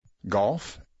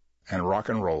golf and rock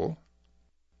and roll.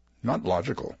 Not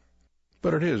logical,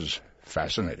 but it is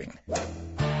fascinating.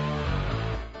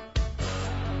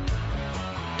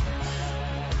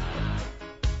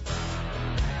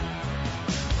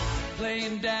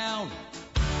 Laying down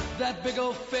that big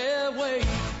old fairway.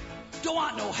 Don't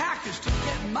want no hackers to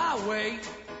get in my way.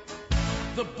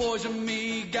 The boys and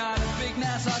me got a big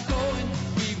Nassau going.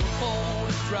 We were born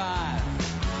to drive.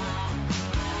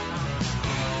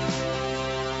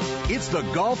 It's the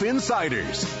Golf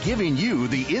Insiders, giving you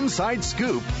the inside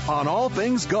scoop on all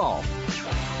things golf.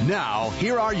 Now,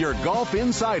 here are your Golf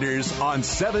Insiders on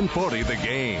 740 The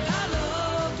Game.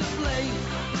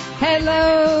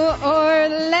 Hello,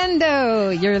 Orlando.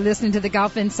 You're listening to the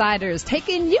Golf Insiders,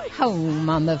 taking you home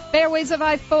on the fairways of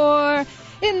I-4.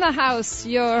 In the house,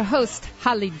 your host,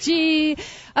 Holly G,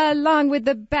 along with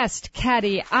the best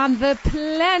caddy on the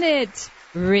planet,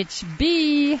 Rich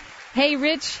B. Hey,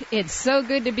 Rich, it's so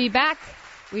good to be back.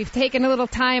 We've taken a little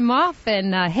time off,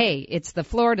 and hey, it's the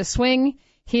Florida Swing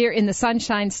here in the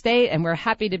Sunshine State, and we're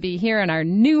happy to be here in our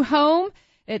new home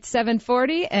at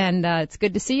 740, and it's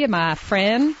good to see you, my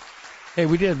friend. Hey,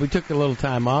 we did. We took a little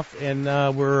time off, and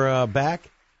we're back.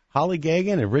 Holly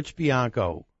Gagan and Rich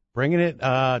Bianco bringing it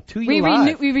to you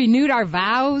live. We renewed our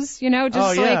vows, just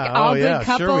all good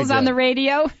couples on the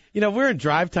radio. We're in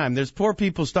drive time. There's poor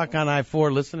people stuck on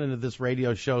I-4 listening to this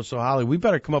radio show, so, Holly, we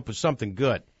better come up with something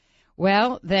good.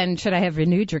 Well, then, should I have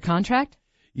renewed your contract?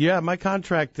 Yeah, my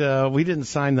contract, we didn't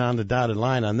sign on the dotted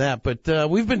line on that, but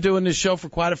we've been doing this show for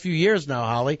quite a few years now,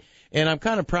 Holly, and I'm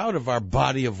kind of proud of our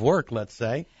body of work, let's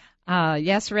say.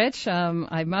 Yes, Rich,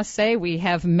 I must say we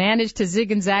have managed to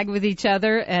zig and zag with each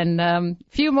other, and a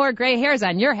few more gray hairs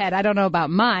on your head. I don't know about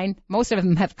mine. Most of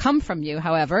them have come from you,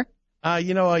 however.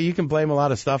 You can blame a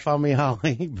lot of stuff on me,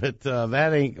 Holly, but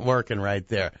that ain't working right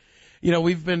there.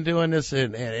 We've been doing this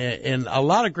in a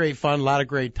lot of great fun, a lot of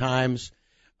great times.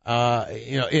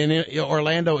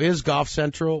 Orlando is Golf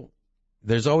Central.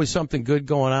 There's always something good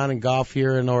going on in golf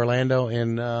here in Orlando,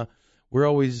 and we're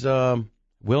always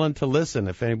willing to listen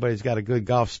if anybody's got a good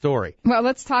golf story. Well,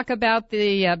 let's talk about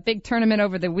the big tournament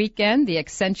over the weekend, the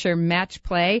Accenture Match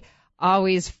Play.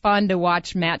 Always fun to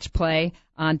watch match play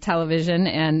on television,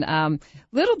 and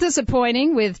little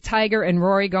disappointing with Tiger and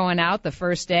Rory going out the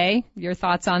first day. Your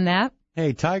thoughts on that?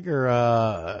 Hey, Tiger,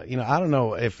 I don't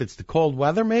know if it's the cold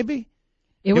weather, maybe?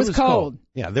 It was cold.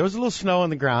 Yeah, there was a little snow on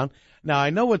the ground. Now,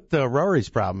 I know what Rory's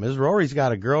problem is. Rory's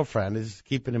got a girlfriend who's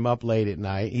keeping him up late at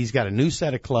night. He's got a new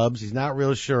set of clubs he's not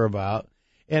real sure about.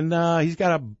 And he's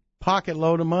got a pocket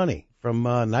load of money from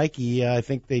Nike. I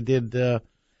think they did a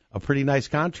pretty nice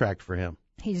contract for him.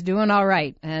 He's doing all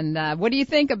right. And what do you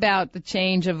think about the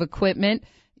change of equipment?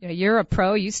 You're a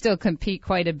pro. You still compete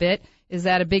quite a bit. Is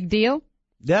that a big deal?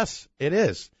 Yes, it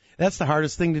is. That's the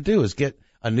hardest thing to do is get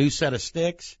a new set of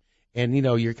sticks. And,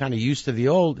 you're kind of used to the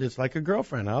old. It's like a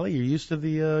girlfriend, Holly. You're used to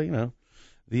the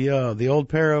old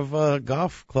pair of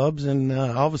golf clubs, and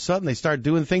all of a sudden they start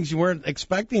doing things you weren't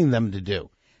expecting them to do.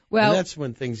 Well, and that's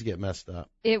when things get messed up.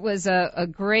 It was a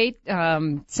great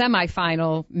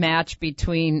semifinal match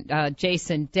between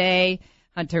Jason Day,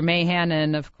 Hunter Mahan,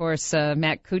 and, of course,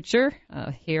 Matt Kuchar,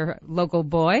 here, local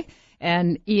boy,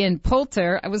 and Ian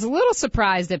Poulter. I was a little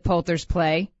surprised at Poulter's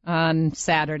play on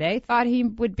Saturday. Thought he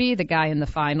would be the guy in the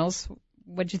finals.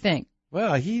 What'd you think?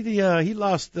 Well, he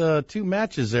lost 2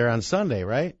 matches there on Sunday,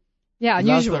 right? Yeah,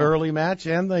 unusual. He lost the early match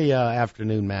and the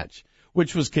afternoon match,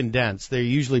 which was condensed. They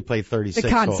usually play 36 The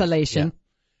consolation.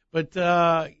 Yeah.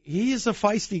 But he is a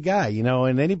feisty guy,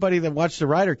 and anybody that watched the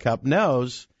Ryder Cup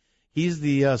knows he's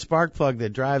the spark plug that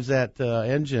drives that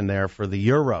engine there for the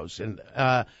Euros. And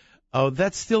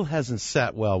that still hasn't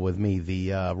set well with me,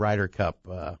 the Ryder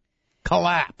Cup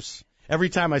collapse. Every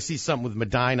time I see something with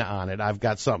Medina on it, I've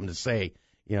got something to say.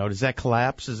 Does that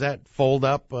collapse? Does that fold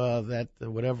up, that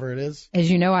whatever it is? As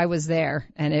you know, I was there,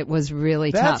 and it was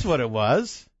really tough. That's what it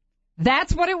was.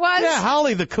 That's what it was? Yeah,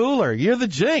 Holly the cooler. You're the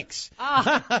jinx.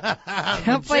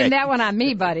 Don't blame that one on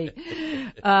me, buddy.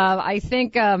 I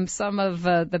think some of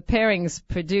the pairings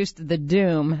produced the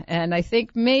doom, and I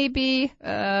think maybe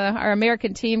our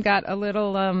American team got a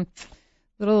little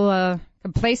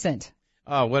complacent.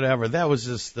 Oh, whatever. That was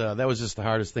just the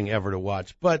hardest thing ever to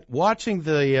watch. But watching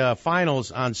the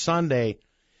finals on Sunday,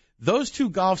 those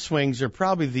 2 golf swings are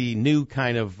probably the new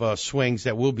kind of swings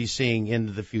that we'll be seeing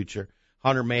into the future.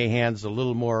 Hunter Mahan's a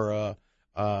little more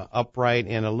upright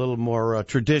and a little more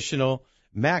traditional.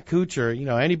 Matt Kuchar,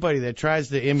 anybody that tries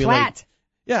to emulate flat.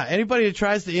 Yeah, anybody that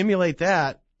tries to emulate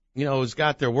that, has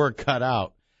got their work cut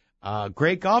out.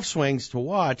 Great golf swings to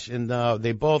watch, and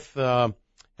they both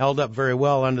held up very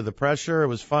well under the pressure. It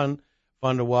was fun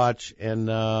to watch, and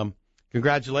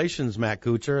Congratulations, Matt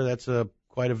Kuchar. That's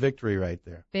quite a victory right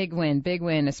there. Big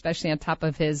win, especially on top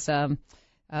of his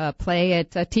play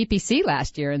at TPC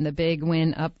last year and the big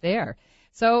win up there.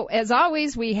 So, as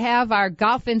always, we have our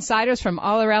golf insiders from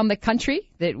all around the country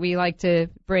that we like to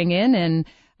bring in. And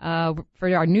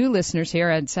for our new listeners here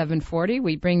at 740,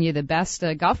 we bring you the best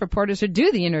golf reporters who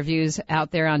do the interviews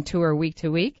out there on tour week to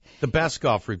week. The best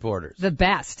golf reporters. The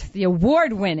best. The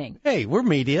award-winning. Hey, we're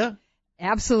media.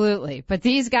 Absolutely. But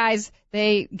these guys,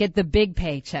 they get the big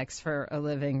paychecks for a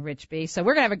living, Rich B. So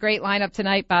we're going to have a great lineup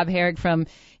tonight. Bob Harig from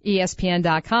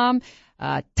ESPN.com.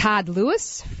 Todd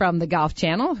Lewis from the Golf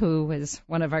Channel, who is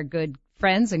one of our good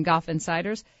friends and golf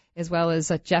insiders, as well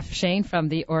as Jeff Shane from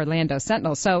the Orlando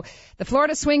Sentinel. So the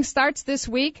Florida Swing starts this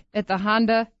week at the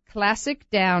Honda Classic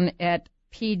down at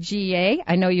PGA.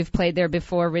 I know you've played there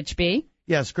before, Rich B.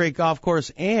 Yes, great golf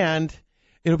course, and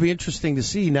it'll be interesting to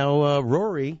see. Now,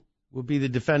 Rory will be the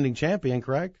defending champion,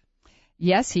 correct?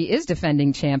 Yes, he is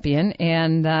defending champion,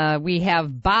 and we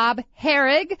have Bob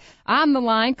Harig on the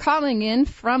line, calling in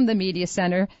from the media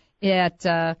center at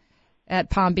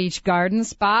Palm Beach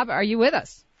Gardens. Bob, are you with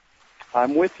us?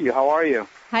 I'm with you. How are you?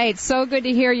 Hi, it's so good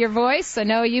to hear your voice. I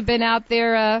know you've been out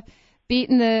there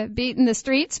beating the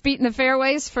streets, beating the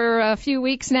fairways for a few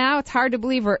weeks now. It's hard to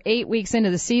believe we're 8 weeks into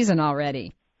the season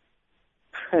already.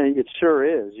 It sure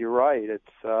is. You're right.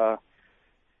 It's a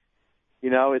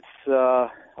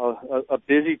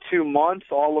busy 2 months,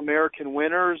 all-American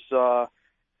winners,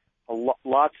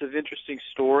 lots of interesting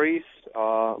stories,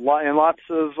 and lots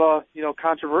of,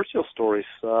 controversial stories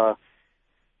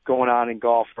going on in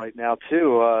golf right now,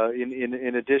 too,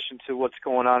 in addition to what's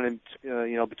going on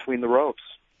between the ropes.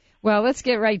 Well, let's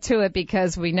get right to it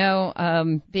because we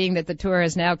know, being that the tour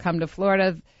has now come to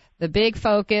Florida, the big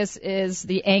focus is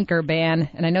the anchor ban,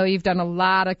 and I know you've done a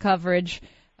lot of coverage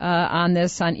on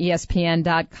this on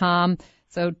ESPN.com.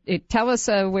 So tell us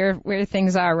where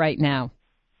things are right now.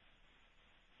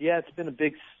 Yeah, it's been a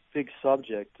big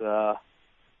subject. When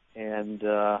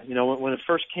it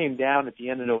first came down at the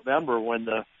end of November when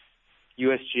the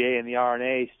USGA and the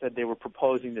R&A said they were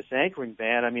proposing this anchoring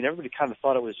ban, I mean, everybody kind of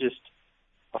thought it was just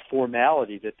a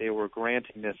formality that they were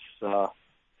granting this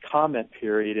comment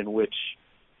period in which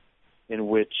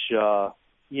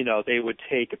they would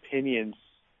take opinions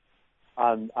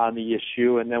on the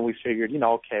issue, and then we figured,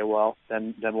 okay, well,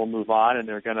 then we'll move on, and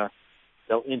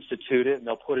they'll institute it and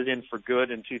they'll put it in for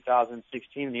good in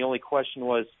 2016. And the only question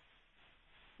was,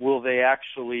 will they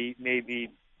actually maybe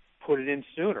put it in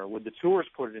sooner? Would the tours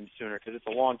put it in sooner? Because it's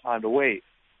a long time to wait.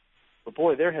 But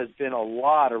boy, there has been a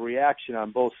lot of reaction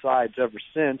on both sides ever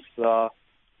since, and a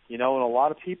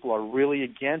lot of people are really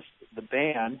against the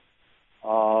ban.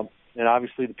 And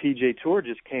obviously the PGA Tour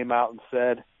just came out and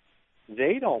said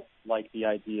they don't like the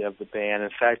idea of the ban.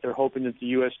 In fact, they're hoping that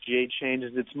the USGA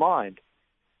changes its mind.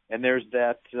 And there's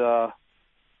that,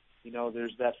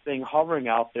 there's that thing hovering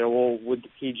out there. Well, would the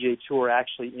PGA Tour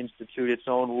actually institute its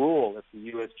own rule if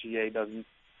the USGA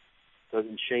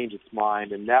doesn't change its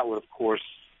mind? And that would, of course,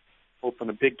 open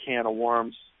a big can of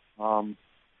worms. I'm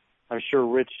sure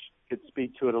Rich could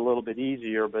speak to it a little bit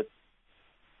easier, but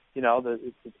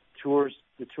the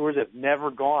tours have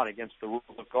never gone against the rules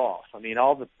of golf. I mean,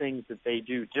 all the things that they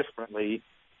do differently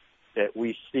that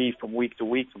we see from week to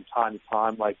week from time to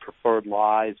time, like preferred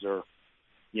lies or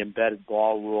the embedded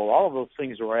ball rule, all of those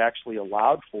things are actually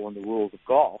allowed for in the rules of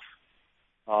golf.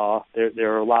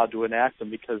 They're allowed to enact them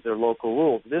because they're local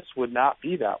rules. This would not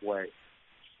be that way.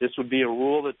 This would be a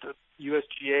rule that the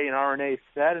USGA and R&A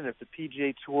set, and if the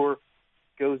PGA Tour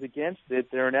goes against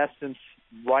it, they're in essence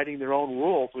writing their own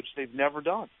rules, which they've never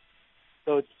done.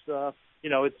 So it's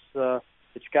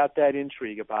got that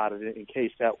intrigue about it in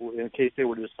case they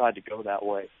were to decide to go that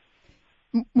way.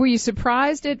 Were you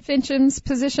surprised at Fincham's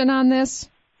position on this,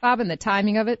 Bob, and the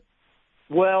timing of it?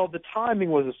 Well, the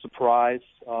timing was a surprise.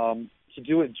 To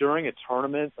do it during a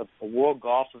tournament, a World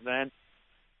Golf event,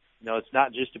 it's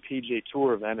not just a PGA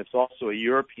Tour event, it's also a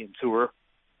European Tour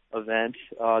event.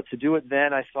 To do it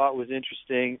then I thought was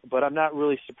interesting, but I'm not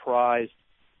really surprised,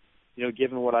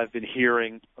 given what I've been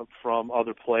hearing from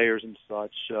other players and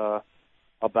such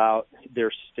about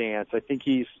their stance. I think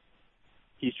he's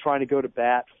trying to go to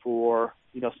bat for,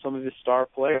 some of his star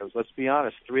players. Let's be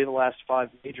honest, 3 of the last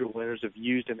 5 major winners have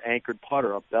used an anchored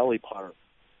putter, a belly putter.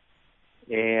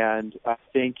 And I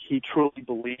think he truly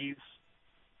believes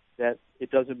that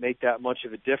it doesn't make that much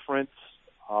of a difference.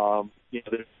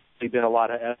 There's been a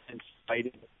lot of evidence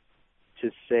cited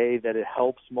to say that it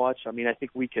helps much. I mean, I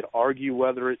think we could argue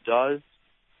whether it does.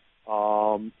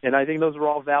 And I think those are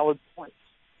all valid points.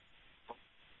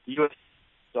 The U.S.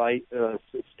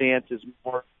 stance is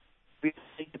more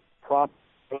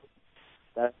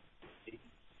that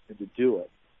reason to do it.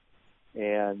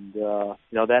 And,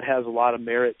 that has a lot of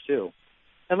merit too.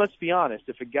 And let's be honest,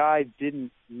 if a guy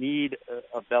didn't need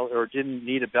a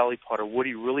belly putter, would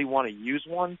he really want to use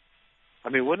one? I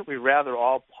mean, wouldn't we rather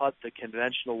all putt the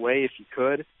conventional way if you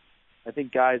could? I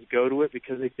think guys go to it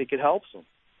because they think it helps them,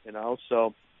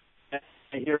 So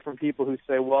I hear from people who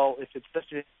say, well, if it's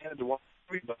such an advantage, why doesn't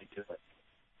everybody do it?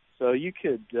 So you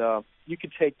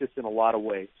could take this in a lot of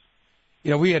ways.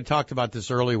 We had talked about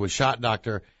this earlier with Shot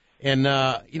Doctor, and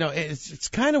it's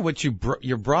kind of what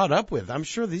you're brought up with. I'm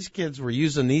sure these kids were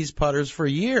using these putters for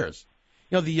years.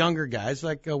 The younger guys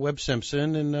like Webb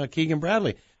Simpson and Keegan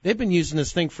Bradley, they've been using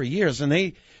this thing for years, and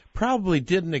they probably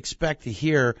didn't expect to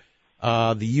hear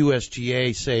the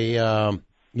USGA say,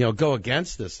 go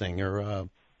against this thing or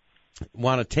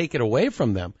want to take it away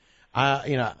from them.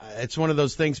 It's one of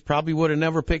those things probably would have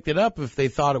never picked it up if they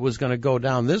thought it was going to go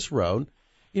down this road.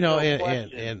 Now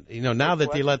that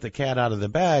they let the cat out of the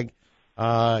bag,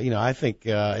 I think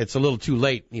it's a little too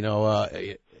late.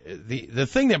 The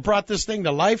thing that brought this thing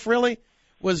to life really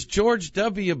was George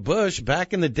W. Bush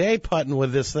back in the day putting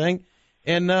with this thing,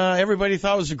 and everybody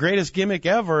thought it was the greatest gimmick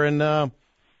ever, and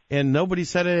nobody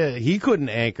said he couldn't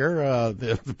anchor.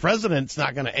 The president's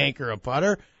not going to anchor a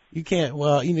putter. You can't.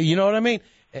 Well, you know what I mean.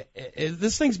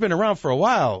 This thing's been around for a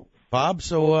while, Bob.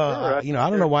 So I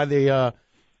don't know why they all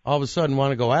of a sudden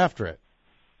want to go after it.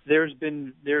 There's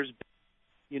been various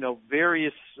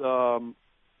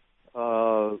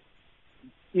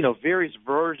various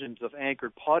versions of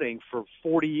anchored putting for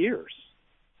 40 years,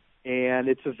 and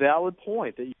it's a valid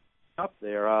point that you put up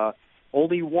there.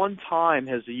 Only one time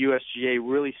has the USGA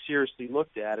really seriously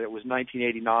looked at it. It was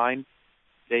 1989.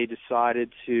 They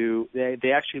decided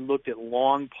they actually looked at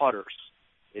long putters.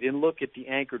 They didn't look at the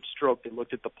anchored stroke. They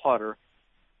looked at the putter,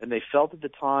 and they felt at the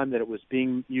time that it was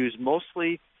being used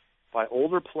mostly by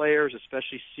older players,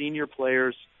 especially senior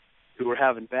players who were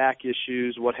having back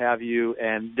issues, what have you,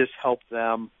 and this helped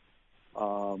them.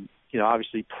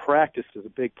 Obviously practice is a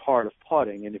big part of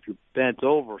putting, and if you're bent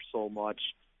over so much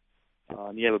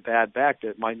and you have a bad back,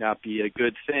 that might not be a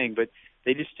good thing, but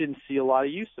they just didn't see a lot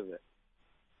of use of it.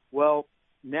 Well,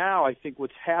 now I think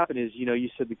what's happened is, you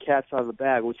said the cat's out of the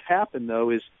bag. What's happened, though,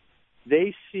 is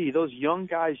they see those young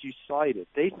guys you cited.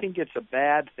 They think it's a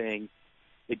bad thing.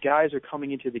 The guys are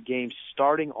coming into the game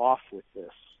starting off with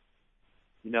this,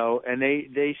 and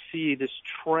they see this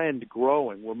trend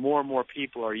growing where more and more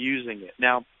people are using it.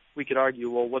 Now, we could argue,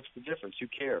 well, what's the difference? Who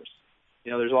cares?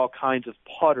 There's all kinds of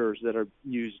putters that are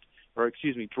used,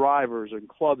 drivers and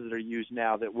clubs that are used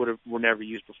now that were never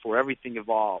used before. Everything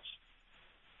evolves.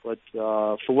 But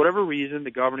for whatever reason,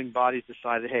 the governing bodies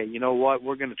decided, hey, you know what?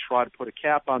 We're going to try to put a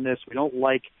cap on this. We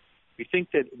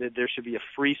think that there should be a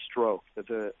free stroke.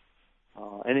 And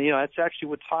that's actually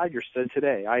what Tiger said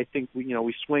today. I think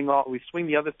we swing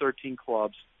the other 13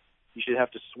 clubs. You should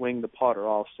have to swing the putter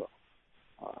also.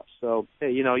 So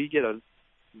hey, you get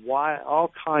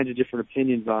all kinds of different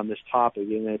opinions on this topic,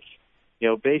 and it's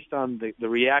based on the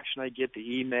reaction I get, the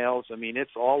emails. I mean,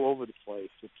 it's all over the place.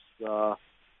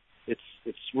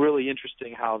 It's really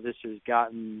interesting how this has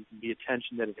gotten the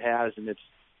attention that it has, and it's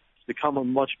become a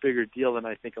much bigger deal than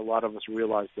I think a lot of us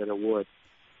realized that it would.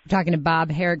 We're talking to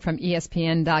Bob Harig from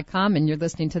ESPN.com, and you're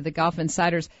listening to the Golf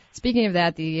Insiders. Speaking of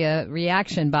that, the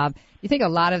reaction, Bob, you think a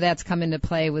lot of that's come into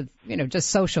play with,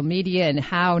 just social media and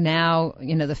how now,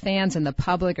 the fans and the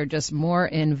public are just more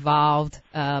involved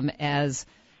as,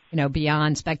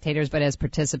 beyond spectators, but as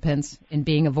participants in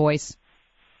being a voice?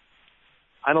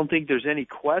 I don't think there's any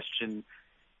question.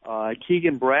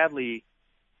 Keegan Bradley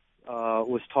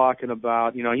was talking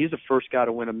about, he's the first guy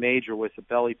to win a major with a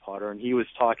belly putter, and he was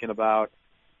talking about,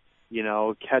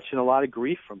 catching a lot of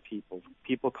grief from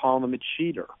people calling him a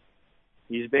cheater.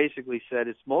 He's basically said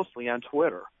it's mostly on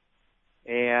Twitter.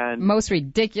 And most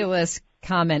ridiculous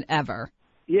comment ever.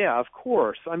 Yeah, of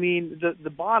course. I mean, the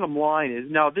bottom line is,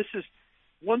 now this is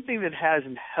one thing that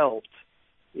hasn't helped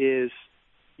is,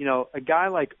 a guy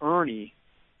like Ernie,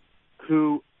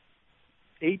 who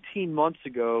 18 months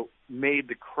ago made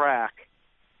the crack,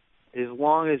 as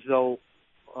long as they'll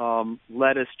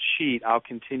let us cheat, I'll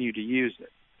continue to use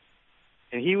it.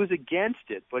 And he was against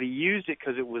it, but he used it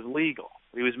because it was legal.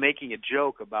 He was making a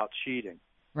joke about cheating.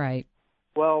 Right.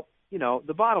 Well,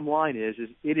 the bottom line is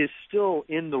it is still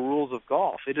in the rules of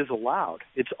golf. It is allowed.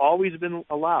 It's always been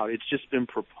allowed. It's just been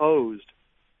proposed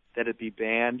that it be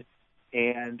banned,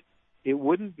 and it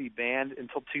wouldn't be banned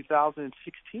until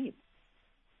 2016.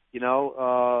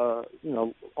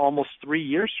 Almost 3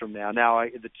 years from now. Now,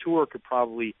 the tour could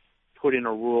probably put in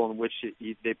a rule in which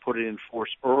they put it in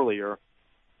force earlier.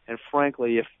 And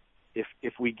frankly,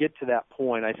 if we get to that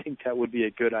point, I think that would be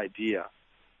a good idea.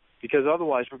 because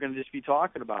otherwise we're going to just be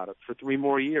talking about it for 3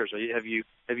 more years. Have you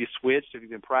switched? Have you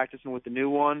been practicing with the new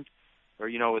one, or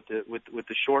with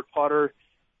the short putter?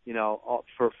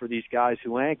 For these guys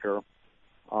who anchor,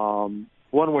 one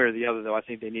way or the other, though, I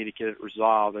think they need to get it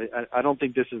resolved. I don't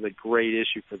think this is a great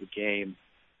issue for the game.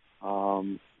 For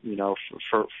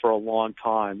a long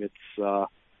time,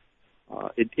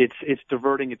 it's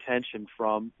diverting attention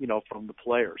from the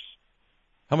players.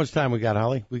 How much time we got,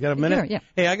 Holly? We got a minute? Sure, yeah.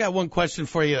 Hey, I got one question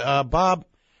for you. Bob,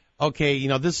 okay,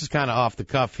 this is kind of off the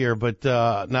cuff here, but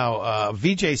now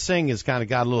Vijay Singh has kind of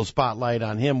got a little spotlight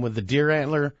on him with the deer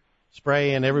antler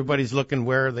spray, and everybody's looking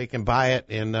where they can buy it.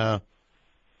 And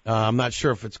I'm not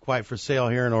sure if it's quite for sale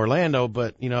here in Orlando,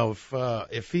 but,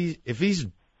 if he's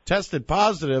tested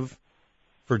positive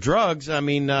for drugs,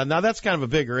 now that's kind of a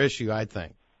bigger issue, I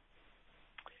think.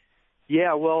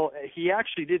 Yeah, well, he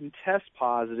actually didn't test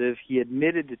positive. He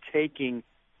admitted to taking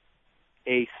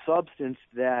a substance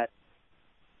that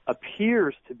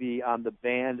appears to be on the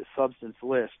banned substance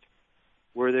list.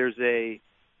 Where there's a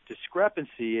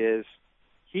discrepancy is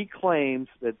he claims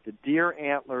that the deer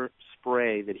antler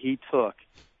spray that he took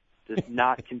does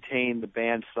not contain the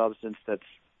banned substance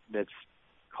that's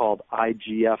called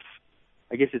IGF.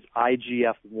 I guess it's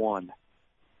IGF-1.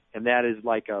 And that is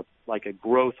like a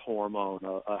growth hormone,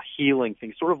 a healing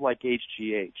thing, sort of like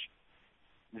HGH.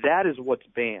 That is what's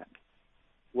banned,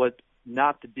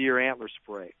 not the deer antler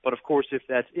spray. But of course, if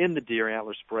that's in the deer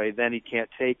antler spray, then he can't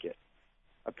take it.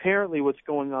 Apparently, what's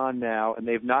going on now, and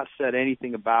they've not said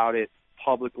anything about it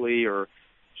publicly, or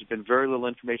there's been very little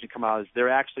information come out, is they're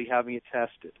actually having it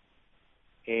tested.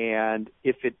 And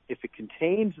if it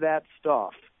contains that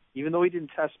stuff, even though he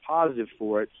didn't test positive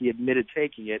for it, he admitted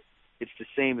taking it. It's the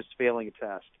same as failing a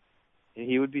test. And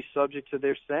he would be subject to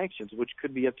their sanctions, which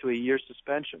could be up to a year's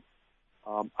suspension.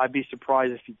 I'd be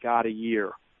surprised if he got a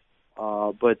year.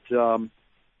 But the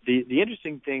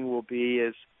interesting thing will be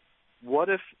is, what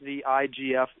if the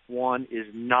IGF-1 is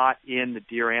not in the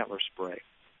deer antler spray?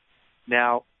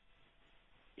 Now,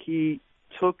 he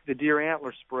took the deer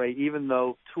antler spray even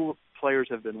though 2 players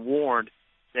have been warned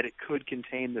that it could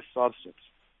contain the substance.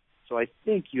 So I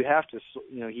think he has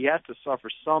to suffer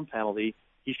some penalty.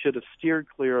 He should have steered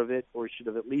clear of it, or he should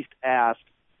have at least asked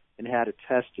and had it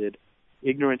tested.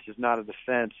 Ignorance is not a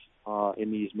defense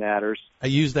in these matters. I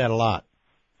use that a lot.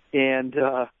 And,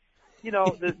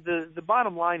 the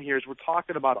bottom line here is we're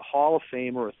talking about a Hall of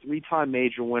Famer, a 3-time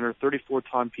major winner,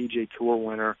 34-time PGA Tour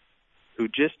winner, who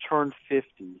just turned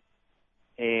 50.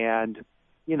 And,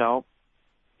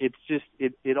 it's just,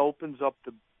 it opens up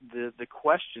the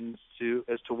questions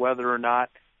as to whether or not,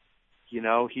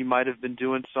 he might have been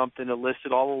doing something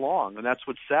illicit all along. And that's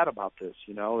what's sad about this.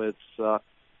 It's,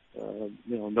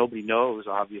 nobody knows,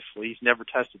 obviously. He's never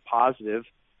tested positive.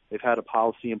 They've had a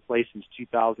policy in place since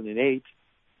 2008.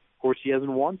 Of course, he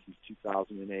hasn't won since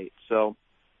 2008. So,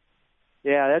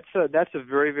 yeah, that's a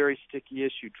very, very sticky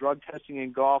issue. Drug testing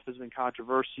in golf has been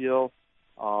controversial.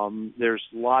 There's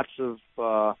lots of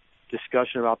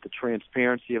discussion about the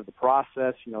transparency of the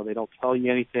process. They don't tell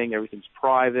you anything. Everything's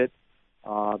private.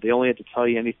 They only have to tell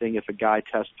you anything if a guy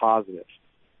tests positive.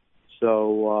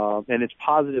 So, and it's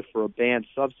positive for a banned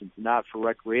substance, not for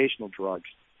recreational drugs.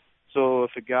 So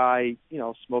if a guy,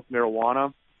 smoked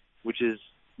marijuana, which is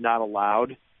not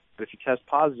allowed, but if he tests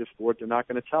positive for it, they're not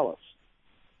going to tell us.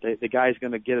 The guy's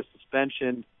going to get a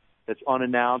suspension that's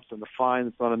unannounced and the fine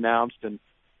that's unannounced, and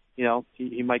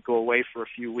he might go away for a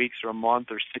few weeks or a month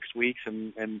or 6 weeks,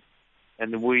 and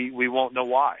we won't know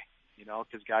why,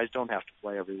 because guys don't have to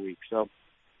play every week. So,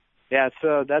 yeah,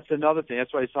 that's another thing.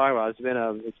 That's what I was talking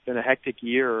about. It's been a hectic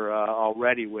year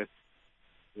already with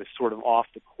sort of off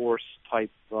the course type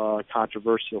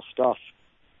controversial stuff.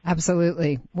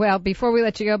 Absolutely. Well, before we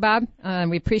let you go, Bob,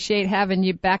 we appreciate having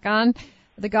you back on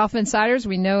the Golf Insiders.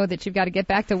 We know that you've got to get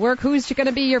back to work. Who's going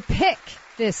to be your pick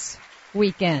this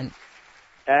weekend?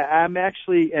 I'm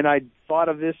actually, and I thought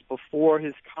of this before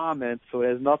his comments, so it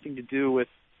has nothing to do with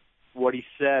what he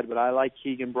said, but I like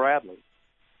Keegan Bradley.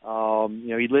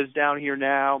 He lives down here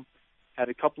now, had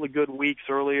a couple of good weeks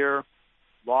earlier,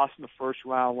 lost in the first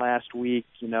round last week.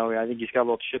 I think he's got a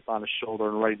little chip on his shoulder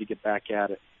and ready to get back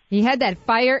at it. He had that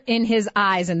fire in his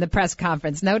eyes in the press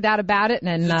conference, no doubt about it.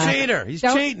 And he's a cheater. He's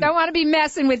cheating. Don't want to be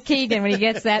messing with Keegan when he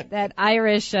gets that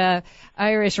Irish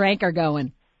rancor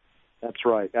going. That's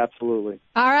right. Absolutely.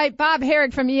 All right. Bob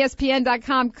Harig from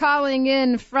ESPN.com calling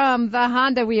in from the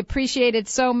Honda. We appreciate it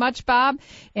so much, Bob.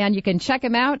 And you can check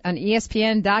him out on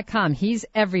ESPN.com. He's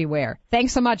everywhere.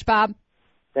 Thanks so much, Bob.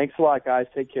 Thanks a lot, guys.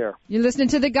 Take care. You're listening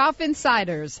to the Golf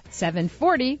Insiders.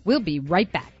 740. We'll be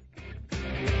right back.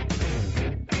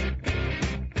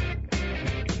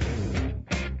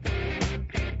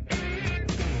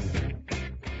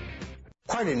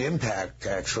 quite an impact,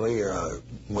 actually,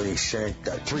 when he sank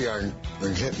that 3-iron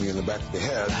and hit me in the back of the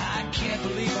head. I can't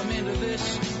believe I'm into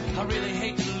this. I really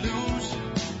hate to lose.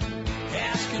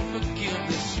 Asking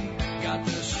forgiveness. Got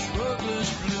the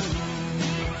struggler's blues.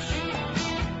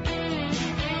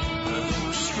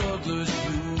 The struggler's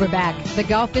blues. We're back. The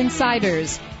Golf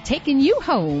Insiders, taking you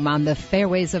home on the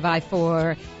fairways of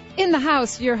I-4. In the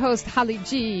house, your host, Holly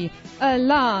G,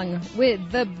 along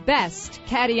with the best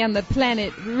caddy on the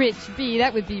planet, Rich B.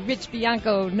 That would be Rich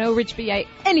Bianco, no Rich B,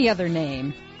 any other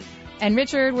name. And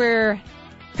Richard, we're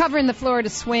covering the Florida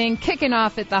swing, kicking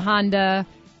off at the Honda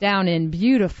down in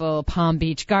beautiful Palm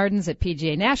Beach Gardens at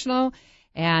PGA National.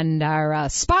 And our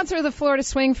sponsor of the Florida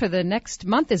swing for the next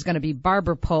month is going to be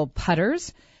Barber Pole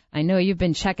Putters. I know you've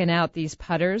been checking out these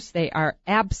putters. They are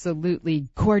absolutely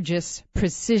gorgeous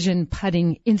precision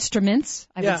putting instruments,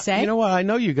 I would say. You know what? I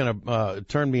know you're going to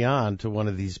turn me on to one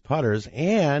of these putters,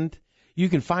 and you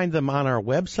can find them on our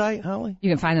website, Holly? You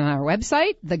can find them on our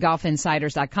website,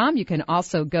 thegolfinsiders.com. You can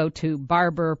also go to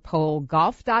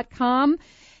barberpolegolf.com.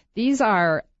 These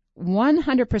are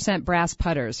 100% brass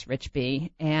putters, Rich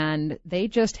B., and they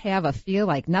just have a feel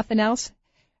like nothing else.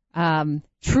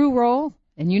 True roll.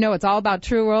 And you know it's all about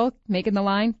true roll, making the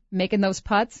line, making those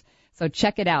putts. So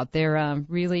check it out. They're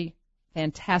really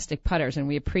fantastic putters, and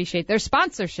we appreciate their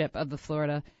sponsorship of the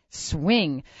Florida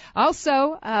swing.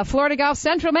 Also, Florida Golf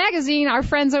Central Magazine, our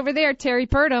friends over there, Terry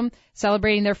Purdom,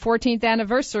 celebrating their 14th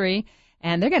anniversary.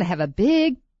 And they're going to have a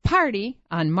big party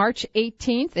on March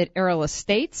 18th at Earl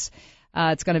Estates.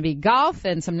 It's going to be golf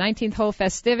and some 19th hole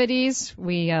festivities.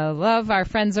 We love our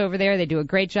friends over there. They do a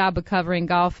great job of covering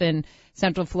golf in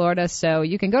Central Florida. So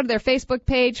you can go to their Facebook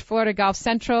page, Florida Golf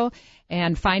Central,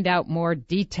 and find out more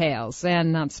details.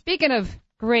 And speaking of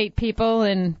great people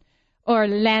in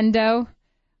Orlando,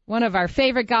 one of our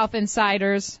favorite golf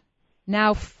insiders,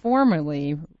 now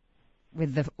formerly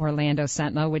with the Orlando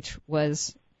Sentinel, which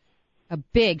was a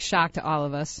big shock to all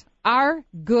of us, our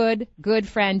good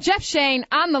friend, Jeff Shane,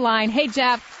 on the line. Hey,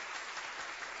 Jeff.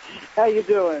 How you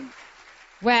doing?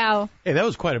 Well. Hey, that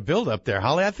was quite a build-up there,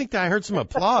 Holly. I think I heard some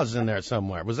applause in there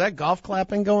somewhere. Was that golf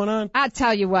clapping going on? I'll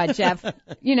tell you what, Jeff.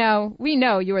 We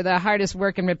know you were the hardest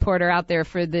working reporter out there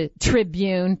for the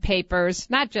Tribune papers,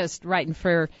 not just writing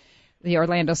for the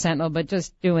Orlando Sentinel, but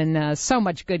just doing so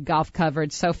much good golf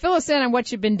coverage. So fill us in on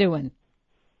what you've been doing.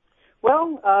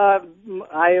 Well, I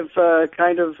have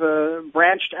kind of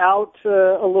branched out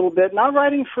a little bit, not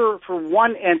writing for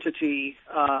one entity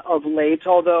of late,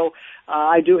 although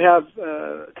I do have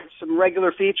some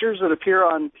regular features that appear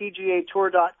on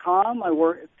PGAtour.com. I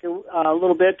work a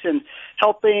little bit in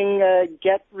helping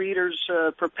get readers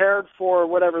prepared for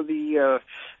whatever the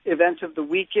event of the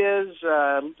week is,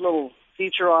 a little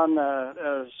feature on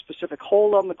a specific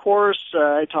hole on the course.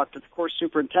 I talked to the course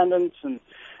superintendents, and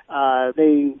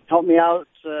they helped me out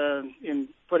in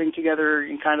putting together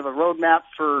in kind of a roadmap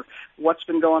for what's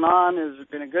been going on. Has it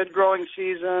been a good growing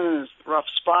season? Is it rough,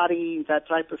 spotty, that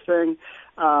type of thing?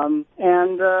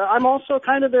 And I'm also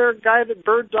kind of their guy that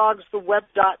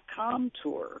birddogstheweb.com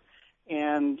tour.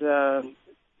 And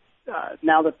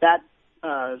now that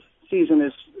season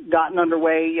has gotten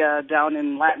underway down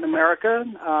in Latin America,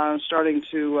 I'm starting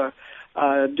to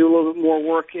do a little bit more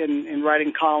work in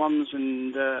writing columns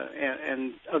and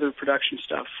other production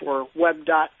stuff for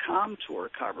web.com tour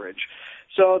coverage.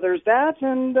 So there's that,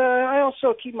 and I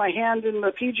also keep my hand in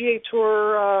the PGA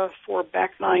Tour for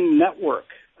Back Nine Network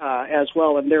as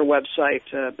well, and their website,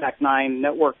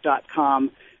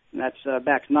 back9network.com, and that's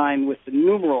back nine with the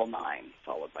numeral 9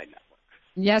 followed by network.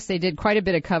 Yes, they did quite a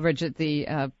bit of coverage at the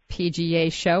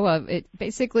PGA show of it,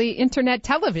 basically internet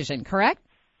television, correct?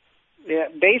 Yeah,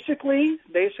 basically,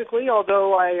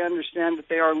 although I understand that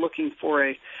they are looking for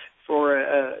a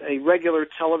regular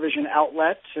television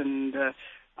outlet and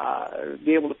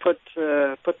be able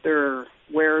to put their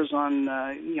wares on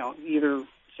either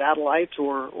satellite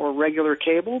or regular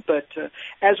cable. But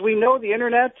as we know, the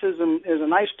internet is a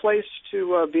nice place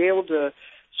to be able to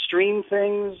stream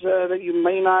things that you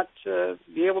may not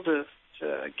be able to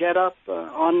get up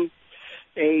on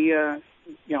a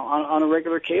on a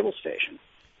regular cable station.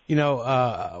 We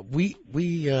have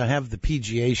the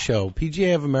PGA show.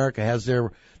 PGA of America has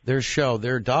their show,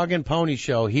 their dog and pony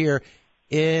show here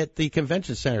at the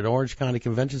convention center, the Orange County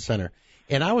Convention Center.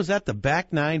 And I was at the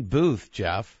Back Nine booth,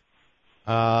 Jeff,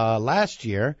 last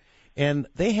year, and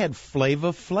they had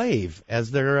Flava Flav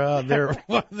as their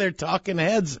talking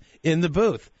heads in the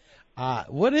booth.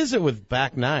 What is it with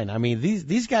Back Nine? I mean,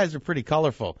 these guys are pretty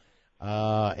colorful,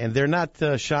 and they're not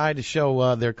shy to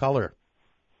show their color.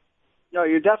 No,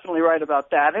 you're definitely right about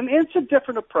that, and it's a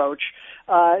different approach.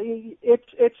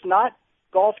 It's not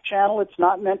Golf Channel. It's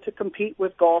not meant to compete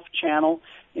with Golf Channel.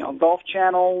 Golf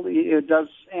Channel it does,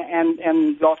 and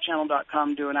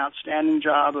GolfChannel.com do an outstanding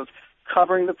job of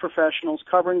covering the professionals,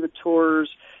 covering the tours,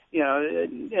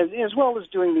 as well as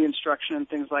doing the instruction and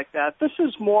things like that. This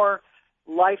is more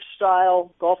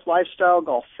lifestyle, golf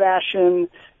fashion,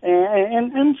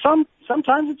 and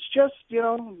sometimes it's just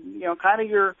kind of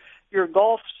your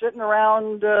golf sitting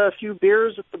around a few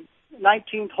beers at the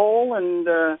 19th hole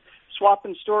and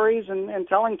swapping stories and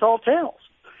telling tall tales.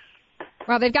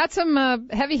 Well, they've got some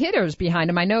heavy hitters behind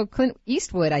them. I know Clint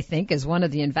Eastwood, I think, is one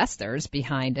of the investors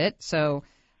behind it. So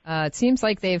it seems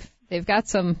like they've got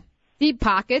some deep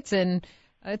pockets, and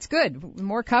it's good. The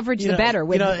more coverage, the better.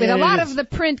 With a lot of the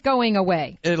print going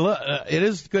away, it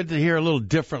is good to hear a little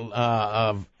different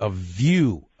of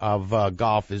view of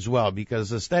golf as well,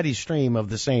 because a steady stream of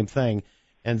the same thing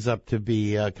ends up to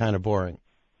be kind of boring.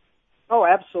 Oh,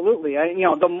 absolutely.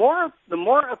 The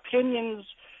more opinions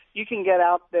you can get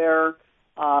out there,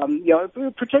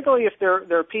 particularly if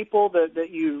there are people that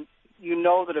you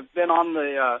know that have been on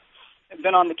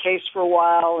the case for a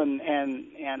while and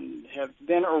have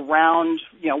been around,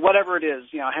 whatever it is,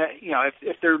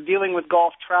 if they're dealing with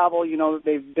golf travel, that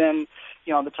they've been,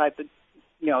 the type that,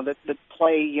 that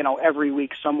play, every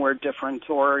week somewhere different,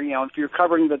 or, if you're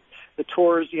covering the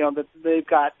tours, that they've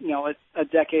got, a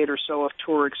decade or so of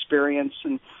tour experience.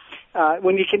 And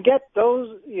when you can get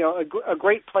those, a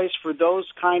great place for those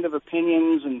kind of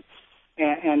opinions and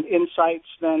insights,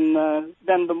 then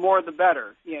the more the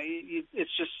better.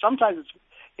 It's just sometimes it's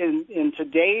in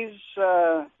today's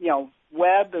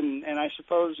web and I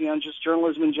suppose just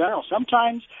journalism in general.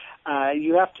 Sometimes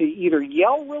you have to either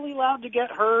yell really loud to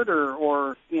get heard,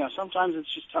 or sometimes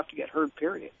it's just tough to get heard.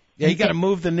 Period. Yeah, you got to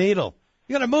move the needle.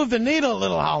 You got to move the needle,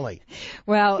 little Holly.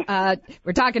 Well,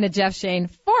 we're talking to Jeff Shane,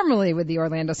 formerly with the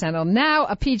Orlando Sentinel, now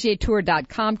a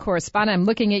PGAtour.com correspondent. I'm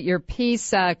looking at your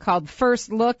piece called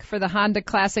First Look for the Honda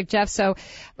Classic, Jeff. So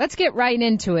let's get right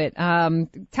into it.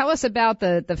 Tell us about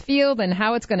the field and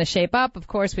how it's going to shape up. Of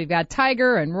course, we've got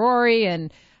Tiger and Rory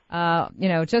and,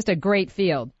 just a great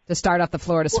field to start off the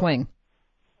Florida swing.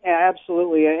 Yeah,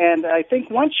 absolutely. And I think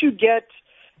once you get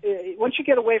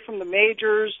away from the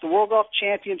majors, the World Golf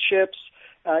Championships,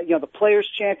 the Players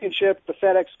Championship, the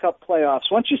FedEx Cup playoffs,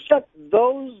 once you set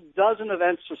those dozen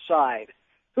events aside,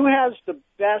 who has the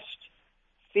best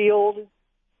field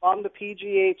on the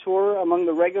PGA Tour among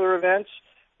the regular events?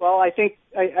 Well, I think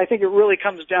it really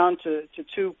comes down to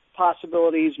two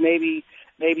possibilities, maybe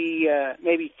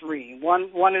three.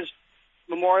 One is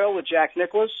Memorial with Jack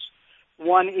Nicklaus.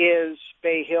 One is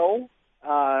Bay Hill,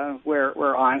 where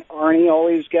Arnie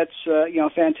always gets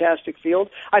fantastic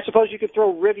field. I suppose you could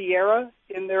throw Riviera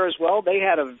in there as well. They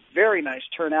had a very nice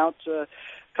turnout a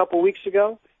couple weeks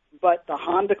ago. But the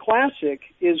Honda Classic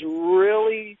is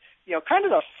really kind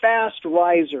of a fast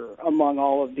riser among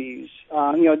all of these.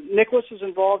 Nicklaus is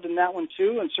involved in that one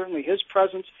too, and certainly his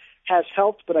presence has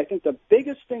helped. But I think the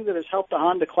biggest thing that has helped the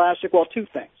Honda Classic, well, two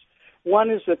things.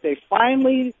 One is that they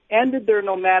finally ended their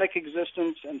nomadic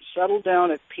existence and settled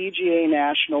down at PGA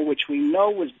National, which we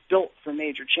know was built for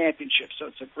major championships. So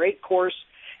it's a great course,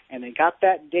 and they got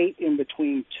that date in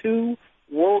between two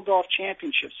World Golf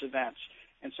Championships events.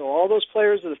 And so all those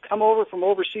players that have come over from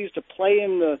overseas to play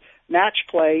in the match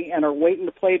play and are waiting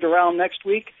to play Doral next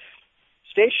week,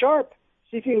 stay sharp.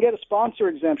 See if you can get a sponsor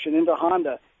exemption into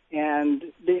Honda. And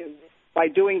by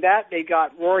doing that, they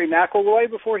got Rory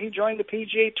McIlroy before he joined the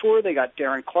PGA Tour. They got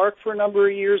Darren Clarke for a number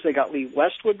of years. They got Lee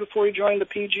Westwood before he joined the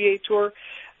PGA Tour.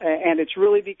 And it's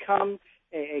really become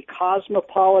a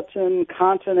cosmopolitan,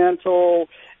 continental,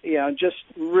 just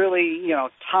really,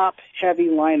 top-heavy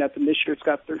lineup. And this year it's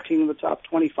got 13 of the top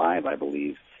 25, I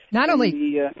believe. In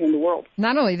the world.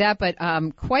 Not only that, but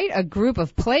quite a group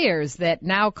of players that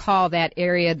now call that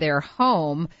area their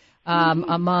home.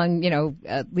 Among,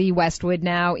 Lee Westwood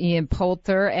now, Ian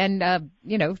Poulter, and,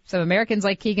 some Americans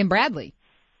like Keegan Bradley.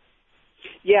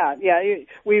 Yeah.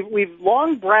 We've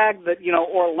long bragged that,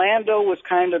 Orlando was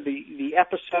kind of the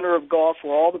epicenter of golf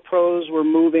where all the pros were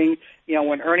moving.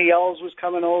 When Ernie Els was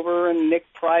coming over and Nick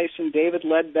Price and David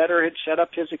Ledbetter had set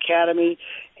up his academy.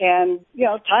 And,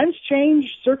 times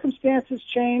change, circumstances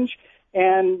change.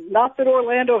 And not that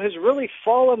Orlando has really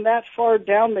fallen that far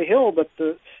down the hill, but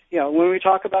when we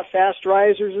talk about fast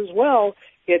risers as well,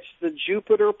 it's the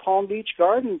Jupiter Palm Beach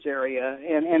Gardens area,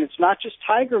 and it's not just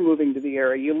Tiger moving to the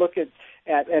area. You look at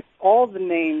all the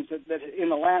names that in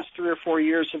the last 3 or 4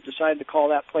 years have decided to call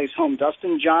that place home.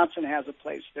 Dustin Johnson has a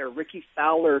place there. Ricky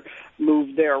Fowler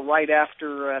moved there right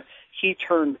after he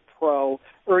turned pro.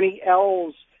 Ernie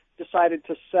Els decided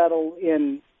to settle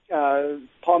in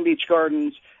Palm Beach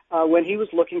Gardens when he was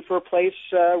looking for a place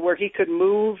where he could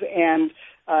move and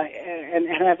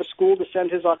have a school to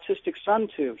send his autistic son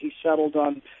to. He settled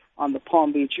on the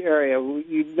Palm Beach area.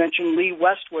 You mentioned Lee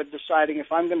Westwood deciding,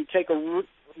 if I'm going to take a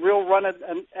real run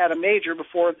at a major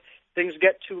before things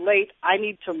get too late, I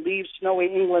need to leave snowy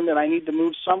England and I need to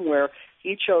move somewhere.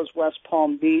 He chose West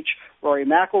Palm Beach. Rory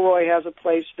McIlroy has a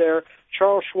place there.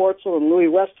 Charles Schwartzel and Louis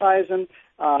Westhuizen,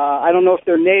 I don't know if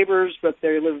they're neighbors, but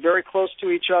they live very close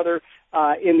to each other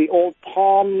in the Old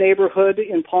Palm neighborhood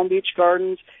in Palm Beach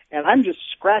Gardens, and I'm just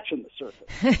scratching the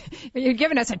surface. You're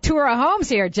giving us a tour of homes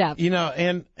here, Jeff. You know,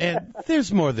 and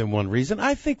there's more than one reason.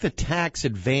 I think the tax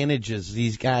advantages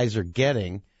these guys are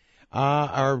getting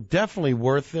are definitely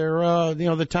worth their,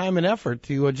 the time and effort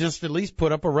to just at least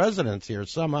put up a residence here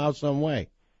somehow, some way.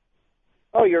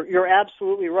 Oh, you're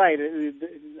absolutely right.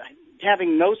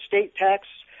 Having no state tax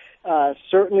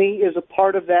certainly is a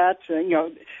part of that.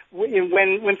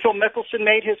 When Phil Mickelson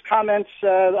made his comments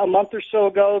a month or so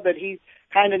ago that he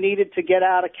kind of needed to get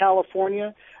out of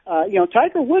California,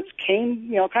 Tiger Woods came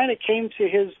to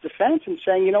his defense and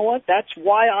saying, you know what, that's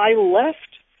why I left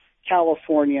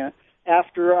California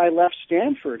after I left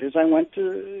Stanford, is I went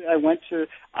to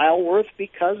Isleworth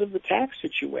because of the tax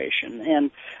situation.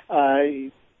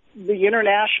 And the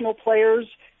international players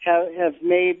have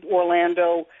made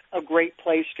Orlando a great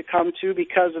place to come to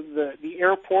because of the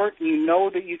airport. You know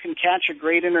that you can catch a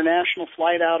great international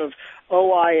flight out of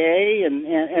OIA,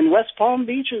 and West Palm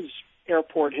Beach's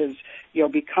airport has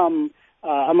become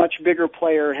a much bigger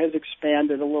player, has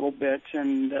expanded a little bit,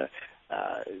 and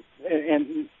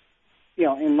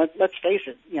let's face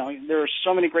it, there are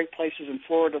so many great places in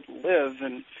Florida to live,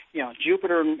 and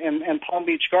Jupiter and Palm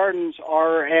Beach Gardens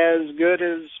are as good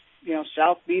as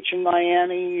South Beach in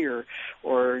Miami, or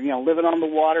living on the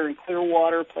water in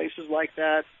Clearwater, places like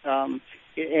that.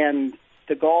 And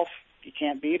the golf, you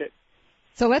can't beat it.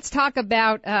 So let's talk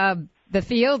about the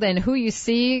field and who you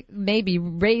see maybe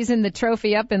raising the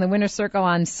trophy up in the winner's circle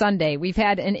on Sunday. We've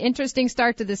had an interesting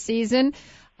start to the season.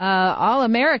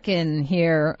 All-American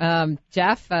here,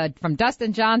 Jeff, from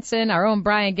Dustin Johnson, our own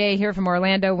Brian Gay here from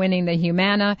Orlando winning the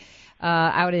Humana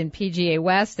out in PGA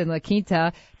West in La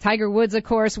Quinta. Tiger Woods, of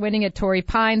course, winning at Torrey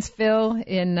Pines, Phil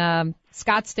in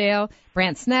Scottsdale,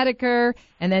 Brandt Snedeker,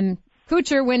 and then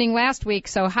Kuchar winning last week.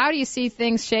 So how do you see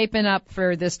things shaping up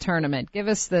for this tournament? Give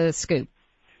us the scoop.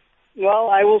 Well,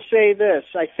 I will say this.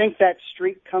 I think that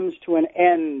streak comes to an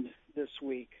end this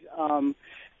week.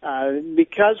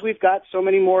 Because we've got so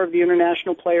many more of the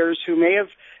international players who may have,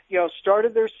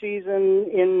 started their season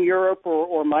in Europe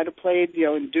or might have played,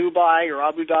 in Dubai or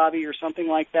Abu Dhabi or something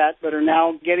like that, but are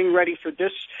now getting ready for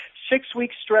this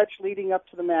 6-week stretch leading up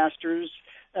to the Masters.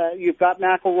 You've got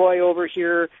McIlroy over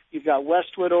here. You've got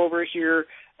Westwood over here.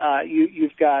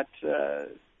 You've got,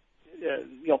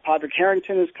 Padraig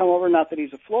Harrington has come over. Not that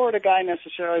he's a Florida guy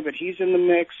necessarily, but he's in the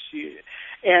mix.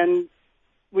 And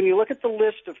when you look at the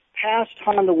list of past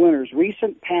Honda winners,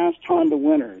 recent past Honda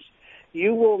winners,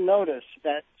 you will notice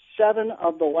that 7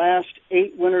 of the last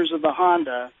 8 winners of the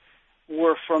Honda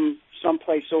were from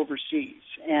someplace overseas.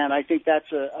 And I think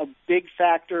that's a big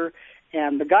factor.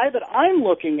 And the guy that I'm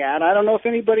looking at, I don't know if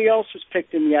anybody else has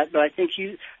picked him yet, but I think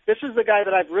this is the guy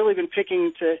that I've really been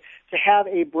picking to have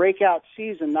a breakout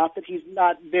season. Not that he's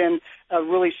not been a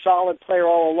really solid player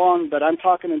all along, but I'm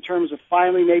talking in terms of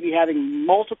finally maybe having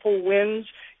multiple wins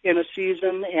in a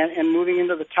season and moving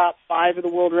into the top 5 of the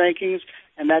world rankings,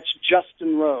 and that's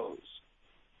Justin Rose.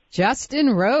 Justin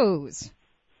Rose.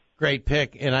 Great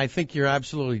pick, and I think you're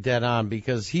absolutely dead on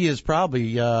because he is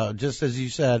probably, just as you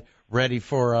said, ready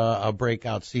for a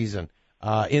breakout season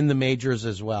in the majors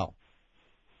as well.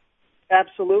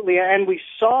 Absolutely, and we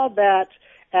saw that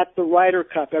at the Ryder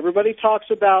Cup. Everybody talks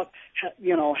about,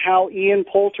 how Ian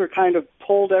Poulter kind of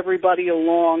pulled everybody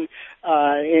along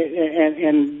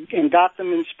and got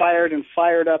them inspired and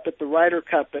fired up at the Ryder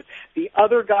Cup. But the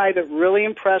other guy that really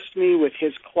impressed me with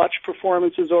his clutch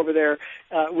performances over there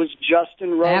was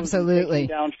Justin Rose. Absolutely.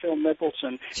 Down Phil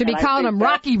Mickelson. Should be calling him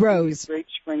Rocky Rose. Great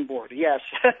springboard, yes.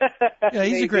 Yeah,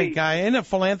 he's a great guy and a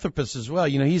philanthropist as well.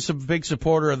 He's a big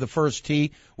supporter of the First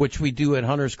Tee, which we do at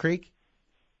Hunters Creek.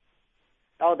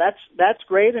 Oh, that's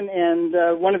great,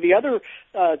 and one of the other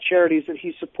charities that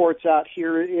he supports out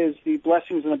here is the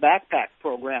Blessings in the Backpack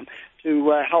program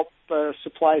to help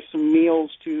supply some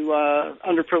meals to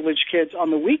underprivileged kids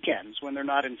on the weekends when they're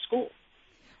not in school.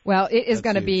 Well, it is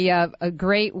going to be a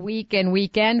great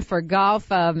weekend for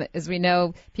golf. As we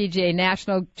know, PGA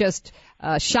National just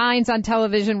shines on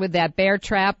television with that Bear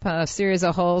Trap series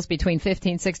of holes between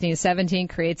 15, 16, and 17,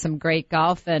 creates some great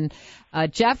golf. And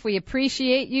Jeff, we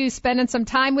appreciate you spending some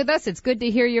time with us. It's good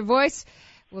to hear your voice.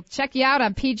 We'll check you out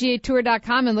on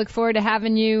PGAtour.com and look forward to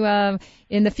having you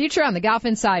in the future on the Golf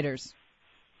Insiders.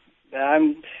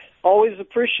 I'm always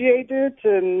appreciate it,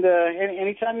 and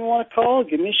anytime you want to call,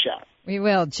 give me a shout. We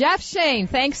will. Jeff Shane,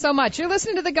 thanks so much. You're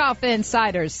listening to the Golf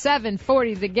Insiders,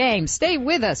 740 The Game. Stay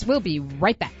with us. We'll be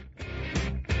right back.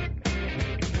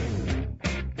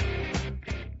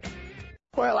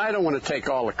 Well, I don't want to take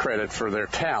all the credit for their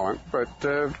talent, but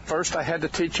first I had to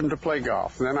teach them to play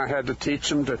golf. Then I had to teach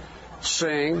them to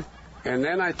sing, and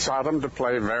then I taught them to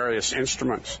play various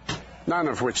instruments, none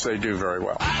of which they do very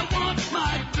well. I want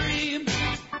my dream.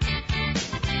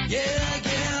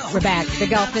 Yeah. We're back. The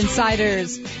Golf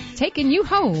Insiders taking you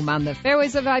home on the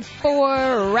fairways of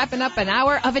I-4, wrapping up an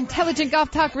hour of intelligent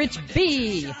golf talk. Rich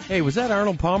B. Hey, was that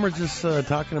Arnold Palmer just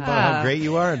talking about how great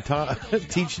you are and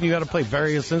teaching you how to play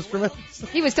various instruments?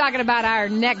 He was talking about our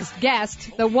next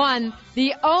guest, the one,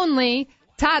 the only,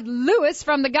 Todd Lewis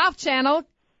from the Golf Channel,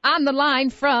 on the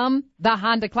line from the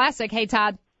Honda Classic. Hey,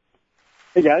 Todd.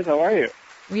 Hey, guys. How are you?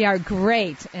 We are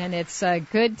great, and it's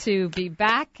good to be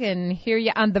back and hear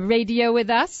you on the radio with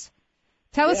us.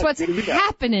 Tell us what's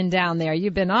happening down there.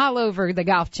 You've been all over the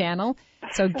Golf Channel,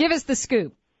 so give us the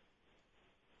scoop.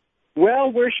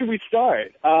 Well, where should we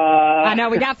start? I know,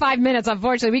 we got 5 minutes.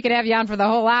 Unfortunately, we could have you on for the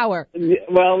whole hour.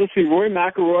 Well, let's see. Rory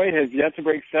McIlroy has yet to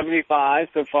break 75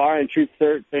 so far in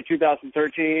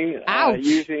 2013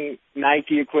 using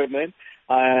Nike equipment,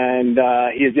 and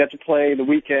he has yet to play the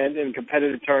weekend in a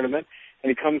competitive tournament, and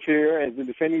he comes here as the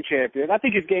defending champion. I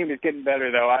think his game is getting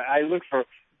better, though. I look for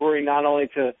Rory not only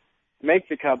to make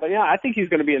the cut, but, yeah, I think he's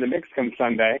going to be in the mix come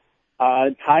Sunday.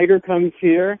 Tiger comes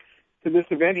here to this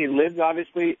event. He lives,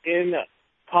 obviously, in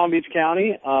Palm Beach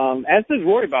County, as does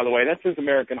Rory, by the way. That's his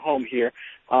American home here.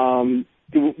 I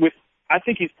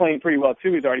think he's playing pretty well,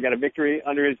 too. He's already got a victory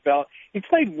under his belt. He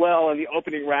played well in the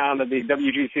opening round of the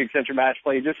WGC Accenture match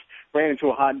play. He just ran into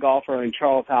a hot golfer in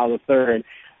Charles Howell III.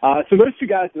 So those two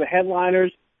guys are the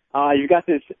headliners. You've got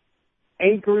this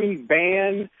anchoring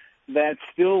band that's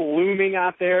still looming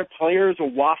out there. Players are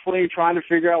waffling, trying to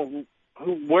figure out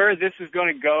where this is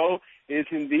going to go. Is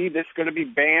indeed this going to be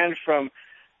banned from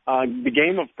the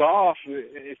game of golf,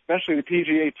 especially the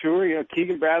PGA Tour? You know,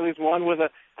 Keegan Bradley's won with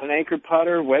an anchored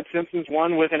putter. Webb Simpson's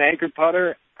won with an anchored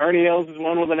putter. Ernie Els has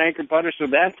won with an anchored putter, so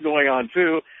that's going on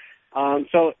too.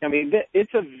 So, I mean,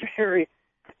 it's a very,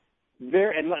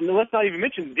 and let's not even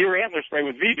mention deer antler spray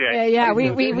with VJ. Yeah,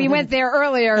 we went there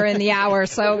earlier in the hour,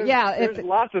 so there's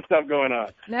lots of stuff going on.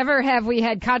 Never have we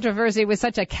had controversy with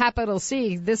such a capital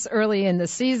C this early in the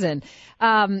season.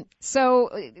 So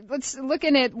let's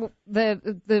looking at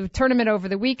the tournament over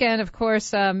the weekend. Of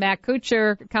course, Matt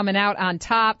Kuchar coming out on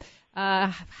top.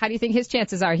 How do you think his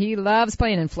chances are? He loves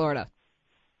playing in Florida.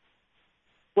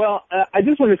 Well, I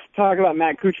just wanted to talk about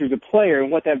Matt Kuchar as a player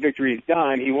and what that victory has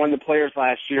done. He won the Players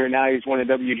last year, and now he's won a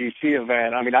WGC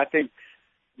event. I mean, I think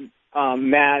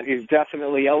Matt is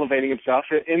definitely elevating himself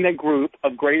in that group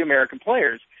of great American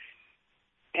players.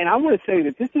 And I want to say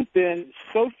that this has been,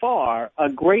 so far, a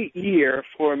great year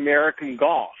for American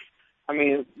golf. I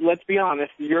mean, let's be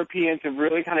honest, the Europeans have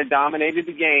really kind of dominated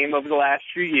the game over the last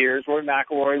few years. Rory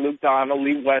McIlroy, Luke Donald,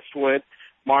 Lee Westwood,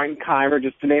 Martin Kaymer,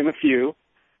 just to name a few.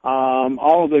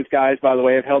 All of those guys, by the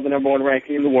way, have held the number one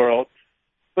ranking in the world.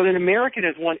 But an American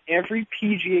has won every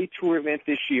PGA Tour event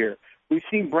this year. We've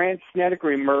seen Brandt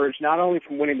Snedeker emerge not only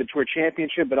from winning the Tour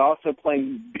Championship, but also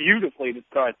playing beautifully to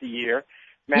start the year.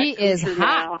 He is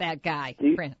hot, that guy.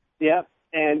 Yep.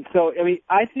 And so, I mean,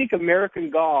 I think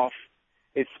American golf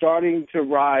is starting to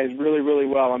rise really, really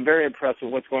well. I'm very impressed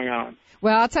with what's going on.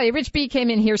 Well, I'll tell you, Rich B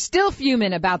came in here still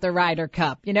fuming about the Ryder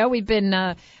Cup. You know, we've been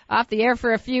off the air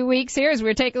for a few weeks here as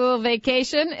we're taking a little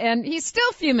vacation, and he's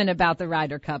still fuming about the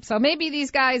Ryder Cup. So maybe these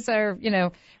guys are, you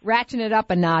know, ratcheting it up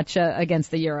a notch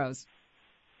against the Euros.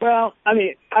 Well, I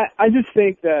mean, I just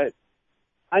think that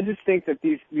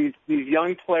these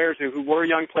young players who were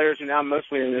young players and now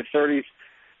mostly in their 30s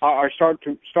are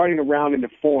starting to round into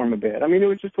form a bit. I mean, it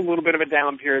was just a little bit of a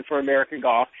down period for American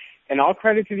golf. And all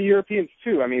credit to the Europeans,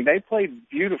 too. I mean, they played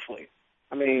beautifully.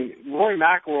 I mean, Rory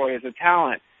McIlroy is a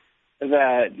talent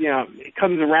that, you know,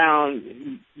 comes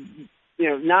around, you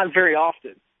know, not very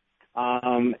often.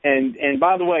 And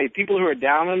by the way, people who are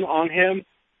down on him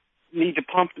need to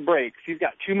pump the brakes. He's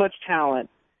got too much talent.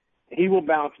 He will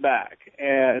bounce back.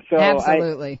 So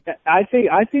absolutely. I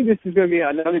think this is going to be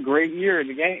another great year in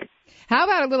the game. How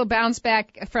about a little bounce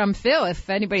back from Phil? If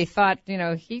anybody thought, you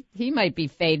know, he might be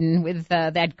fading with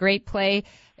that great play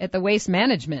at the Waste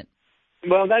Management.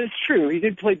 Well, that is true. He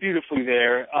did play beautifully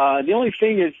there. The only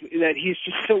thing is that he's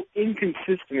just so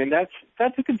inconsistent, and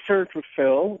that's a concern for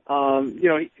Phil. You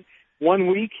know, one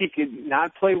week he could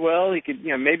not play well. He could,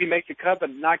 maybe make the cut, but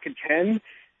not contend.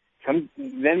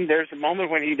 Then there's a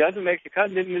moment when he doesn't make the cut,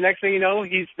 and then the next thing you know,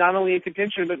 he's not only in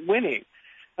contention but winning.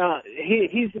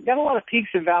 He's got a lot of peaks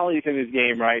and valleys in his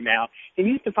game right now. He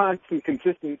needs to find some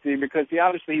consistency because he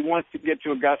wants to get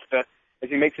to Augusta as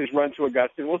he makes his run to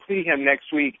Augusta. And we'll see him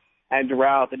next week at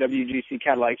Doral at the WGC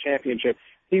Cadillac Championship.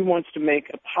 He wants to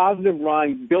make a positive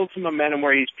run, build some momentum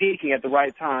where he's peaking at the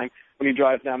right time when he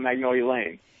drives down Magnolia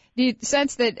Lane. Do you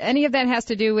sense that any of that has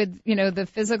to do with, the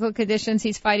physical conditions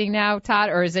he's fighting now, Todd,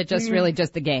 or is it just really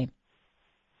just the game?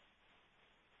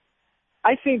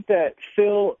 I think that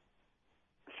Phil's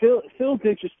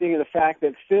interesting in the fact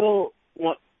that Phil,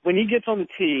 when he gets on the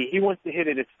tee, he wants to hit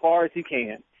it as far as he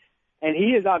can. And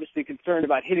he is obviously concerned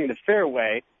about hitting the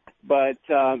fairway, but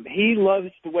he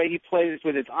loves the way he plays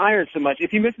with his iron so much.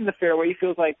 If he misses the fairway, he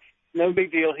feels like no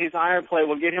big deal. His iron play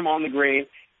will get him on the green.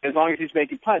 As long as he's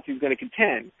making putts, he's going to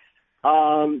contend.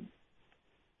 I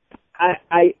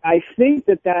think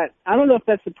that I don't know if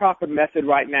that's the proper method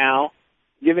right now,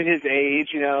 given his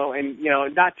age,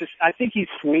 not just, I think he's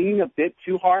swinging a bit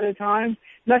too hard at times.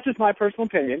 That's just my personal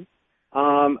opinion.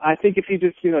 I think if he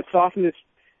just, softened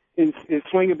his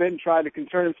swing a bit and tried to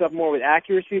concern himself more with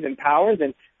accuracy than power,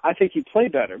 then I think he'd play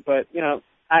better. But,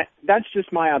 that's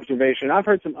just my observation. I've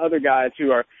heard some other guys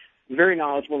who are very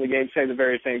knowledgeable in the game say the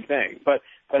very same thing. But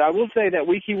I will say that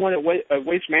week he won at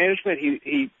Waste Management.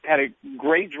 He had a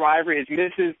great driver. His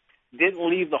misses didn't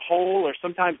leave the hole or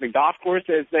sometimes the golf course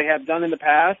as they have done in the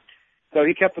past. So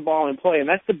he kept the ball in play, and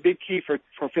that's the big key for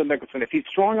Phil Mickelson. If he's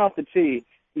strong off the tee,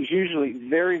 he's usually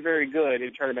very, very good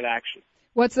in tournament action.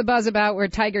 What's the buzz about where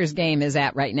Tiger's game is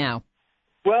at right now?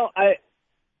 Well, like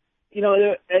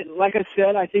I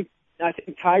said, I think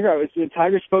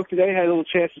Tiger spoke today. I had a little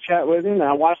chance to chat with him, and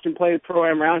I watched him play the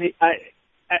Pro-Am round.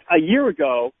 A year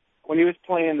ago, when he was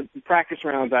playing the practice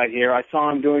rounds out here, I saw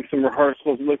him doing some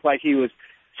rehearsals. It looked like he was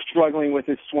struggling with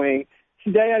his swing.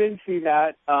 Today, I didn't see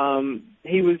that.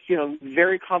 He was,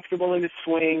 very comfortable in his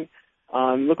swing.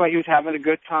 Looked like he was having a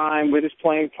good time with his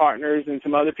playing partners and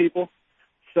some other people.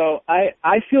 So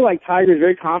I feel like Tiger is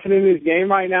very confident in his game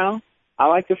right now. I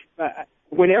like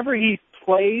whenever he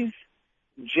plays,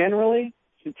 generally,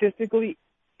 statistically,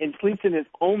 and sleeps in his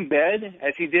own bed,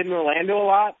 as he did in Orlando a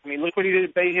lot. I mean, look what he did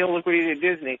at Bay Hill, look what he did at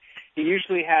Disney. He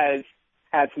usually has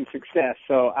had some success.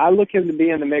 So I look for him to be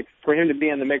in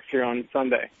the mix here on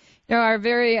Sunday. Our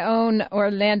very own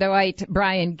Orlandoite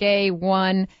Brian Gay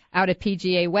won out at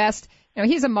PGA West.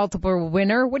 He's a multiple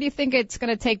winner. What do you think it's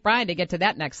going to take Brian to get to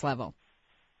that next level?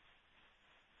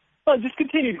 Well, just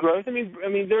continued growth. I mean,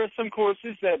 there are some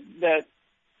courses that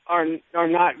are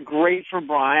not great for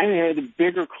Brian. The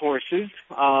bigger courses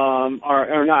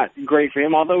are not great for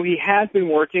him. Although he has been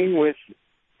working with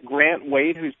Grant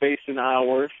Wade, who's based in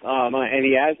Isleworth, and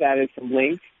he has added some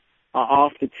length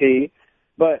off the tee.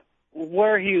 But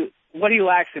what he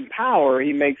lacks in power,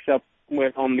 he makes up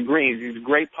with on the greens. He's a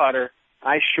great putter,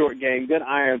 nice short game, good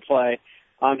iron play.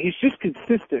 He's just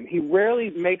consistent. He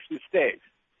rarely makes mistakes.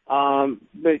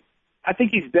 But I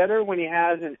think he's better when he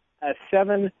has a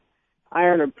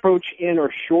 7-iron approach in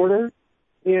or shorter.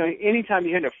 Anytime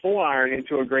you hit a 4-iron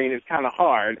into a green, it's kind of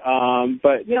hard.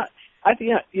 But I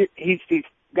think he's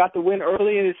got the win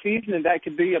early in his season, and that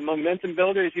could be a momentum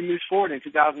builder as he moves forward in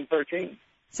 2013.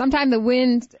 Sometimes the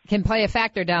wind can play a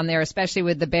factor down there, especially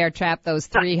with the Bear Trap, those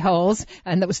 3 holes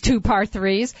and those 2 par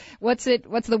 3s. What's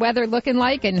the weather looking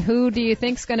like, and who do you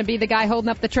think's going to be the guy holding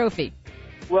up the trophy?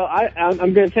 Well,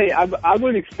 I'm going to tell you, I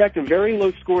would expect a very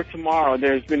low score tomorrow.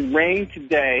 There's been rain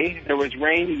today. There was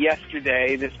rain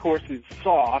yesterday. This course is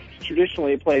soft.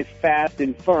 Traditionally, it plays fast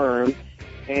and firm.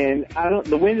 And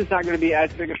the wind is not going to be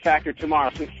as big a factor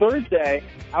tomorrow. So Thursday,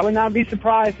 I would not be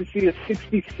surprised to see a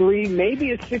 63,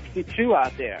 maybe a 62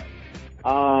 out there.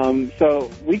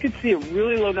 So we could see a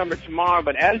really low number tomorrow.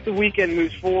 But as the weekend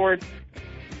moves forward,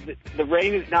 the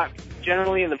rain is not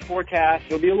generally in the forecast.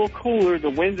 It'll be a little cooler.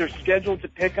 The winds are scheduled to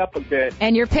pick up a bit.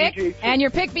 And your pick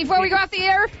before we go off the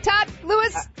air, Todd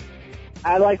Lewis?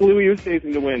 I like Louis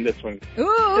Oosthuizen to win this one. Ooh,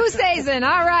 Oosthuizen.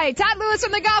 All right. Todd Lewis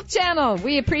from the Golf Channel.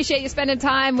 We appreciate you spending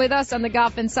time with us on the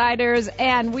Golf Insiders,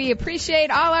 and we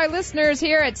appreciate all our listeners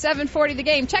here at 740 The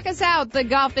Game. Check us out,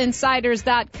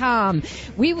 thegolfinsiders.com.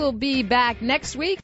 We will be back next week.